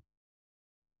you,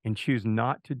 and choose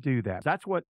not to do that. That's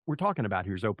what we're talking about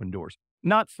here is open doors,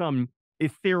 not some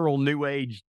ethereal new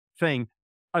age thing,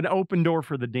 an open door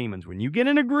for the demons. When you get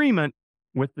in agreement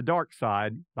with the dark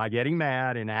side by getting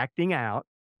mad and acting out,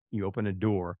 you open a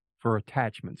door for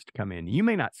attachments to come in. You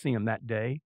may not see them that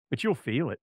day, but you'll feel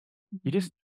it. You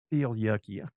just feel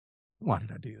yucky. Why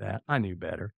did I do that? I knew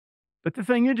better. But the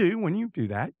thing you do when you do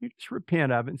that, you just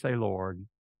repent of it and say, Lord,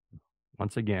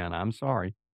 once again, I'm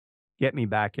sorry. Get me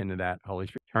back into that, Holy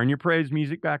Spirit. Turn your praise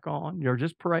music back on, or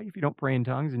just pray if you don't pray in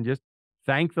tongues, and just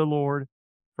thank the Lord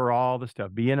for all the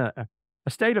stuff. Be in a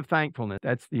state of thankfulness.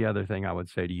 That's the other thing I would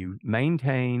say to you.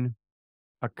 Maintain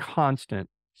a constant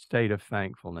state of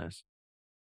thankfulness.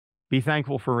 Be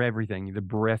thankful for everything, the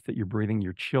breath that you're breathing,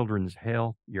 your children's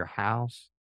health, your house,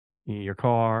 your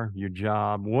car, your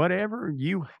job, whatever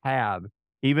you have,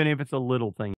 even if it's a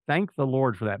little thing. Thank the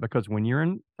Lord for that, because when you're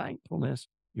in thankfulness,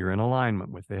 you're in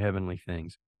alignment with the heavenly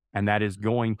things. And that is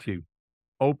going to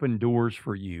open doors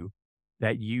for you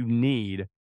that you need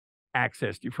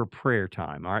access to for prayer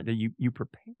time. All right. That you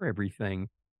prepare everything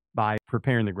by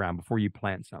preparing the ground before you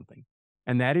plant something.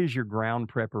 And that is your ground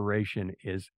preparation,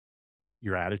 is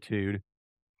your attitude,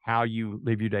 how you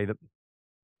live your day. The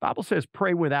Bible says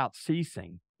pray without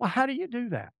ceasing. Well, how do you do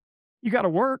that? You got to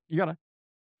work. You got to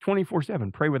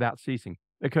 24/7 pray without ceasing,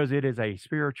 because it is a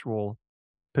spiritual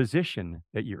position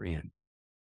that you're in.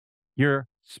 Your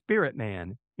spirit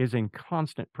man is in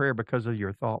constant prayer because of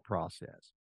your thought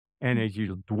process. And as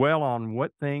you dwell on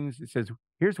what things, it says,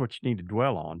 here's what you need to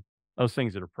dwell on: those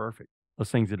things that are perfect,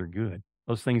 those things that are good,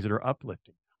 those things that are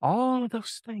uplifting, all of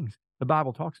those things the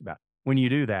Bible talks about. When you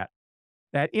do that,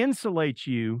 that insulates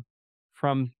you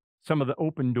from some of the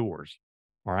open doors.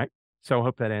 All right. So I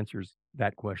hope that answers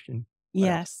that question. What else?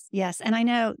 Yes, yes. And I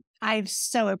know I've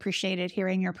so appreciated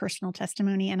hearing your personal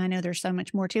testimony, and I know there's so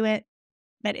much more to it,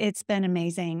 but it's been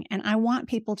amazing. And I want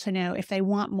people to know, if they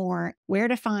want more, where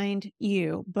to find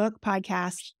you: book,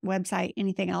 podcast, website,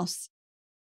 anything else.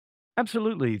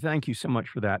 Absolutely. Thank you so much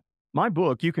for that. My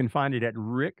book, you can find it at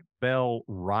Rick Bell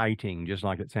Writing, just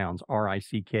like it sounds,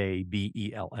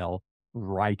 RickBell,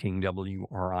 writing,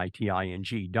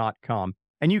 WRITING.com.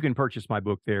 And you can purchase my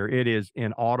book there. It is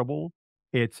in Audible.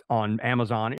 It's on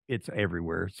Amazon. It's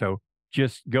everywhere. So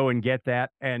just go and get that,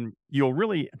 and you'll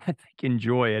really, I think,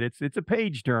 enjoy it. It's a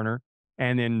page turner.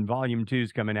 And then volume 2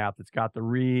 is coming out, that's got the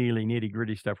really nitty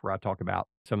gritty stuff where I talk about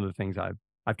some of the things I've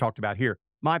talked about here.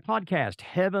 My podcast,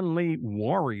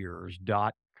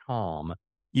 heavenlywarriors.com.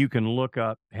 You can look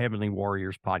up Heavenly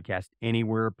Warriors Podcast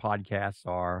anywhere podcasts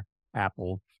are,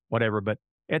 Apple, whatever. But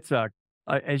it's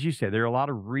as you said, there are a lot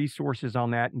of resources on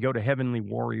that. And go to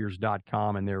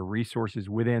heavenlywarriors.com, and there are resources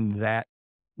within that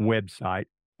website,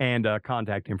 and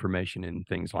contact information and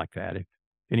things like that. If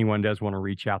anyone does want to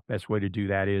reach out, the best way to do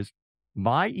that is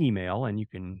by email, and you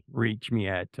can reach me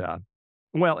at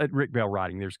Rick Bell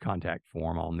Writing. There's contact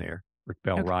form on there,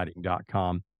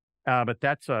 rickbellwriting.com. But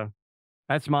that's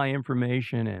my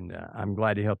information, and I'm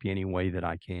glad to help you any way that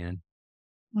I can.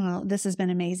 Well, this has been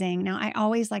amazing. Now, I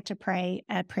always like to pray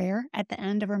a prayer at the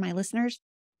end over my listeners.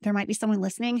 There might be someone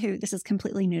listening who this is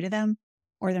completely new to them,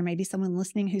 or there may be someone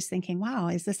listening who's thinking, wow,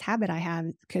 is this habit I have?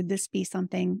 Could this be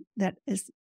something that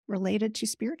is related to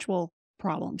spiritual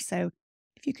problems? So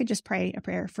if you could just pray a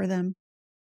prayer for them.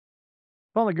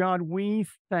 Father God, we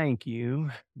thank you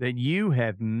that you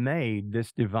have made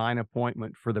this divine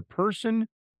appointment for the person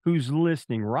who's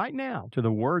listening right now to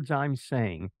the words I'm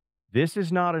saying. This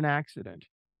is not an accident.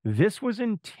 This was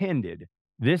intended.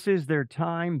 This is their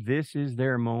time. This is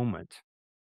their moment.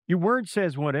 Your word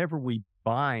says whatever we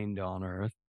bind on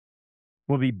earth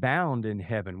will be bound in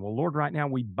heaven. Well, Lord, right now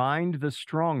we bind the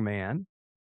strong man,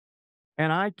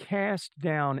 and I cast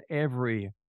down every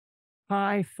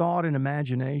high thought and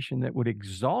imagination that would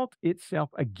exalt itself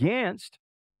against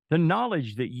the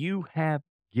knowledge that you have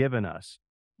given us.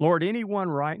 Lord, anyone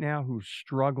right now who's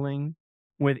struggling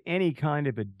with any kind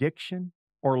of addiction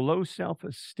or low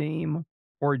self-esteem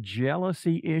or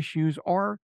jealousy issues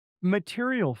or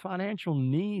material financial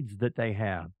needs that they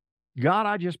have, God,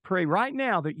 I just pray right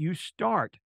now that you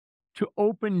start to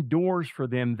open doors for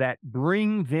them that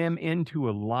bring them into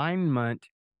alignment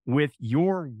with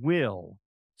your will,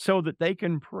 so that they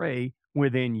can pray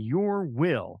within your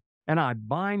will. And I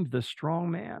bind the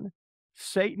strong man,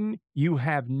 Satan, you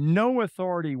have no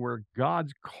authority where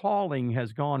God's calling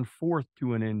has gone forth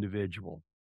to an individual.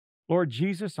 Lord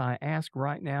Jesus, I ask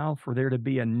right now for there to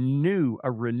be a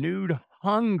renewed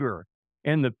hunger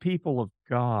in the people of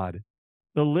God.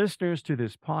 The listeners to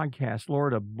this podcast,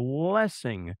 Lord, a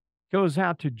blessing goes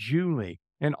out to Julie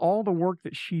and all the work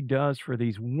that she does for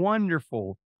these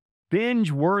wonderful,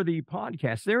 binge-worthy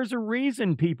podcasts. There's a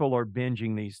reason people are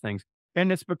binging these things,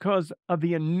 and it's because of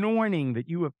the anointing that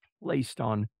you have placed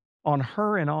on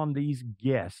her and on these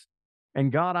guests.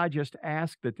 And God, I just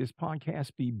ask that this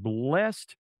podcast be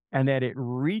blessed and that it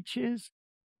reaches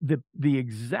the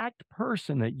exact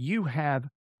person that you have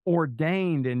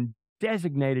ordained and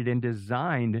designated and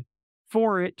designed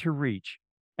for it to reach.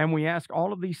 And we ask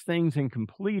all of these things in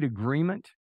complete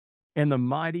agreement in the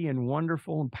mighty and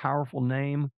wonderful and powerful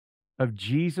name of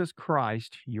Jesus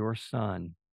Christ, your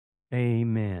Son.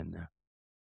 Amen.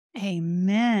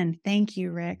 Amen. Thank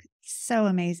you, Rick. So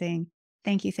amazing.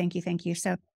 Thank you, thank you, thank you.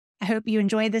 So I hope you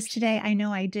enjoyed this today. I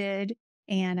know I did.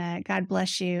 And God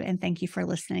bless you. And thank you for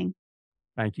listening.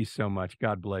 Thank you so much.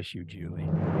 God bless you, Julie.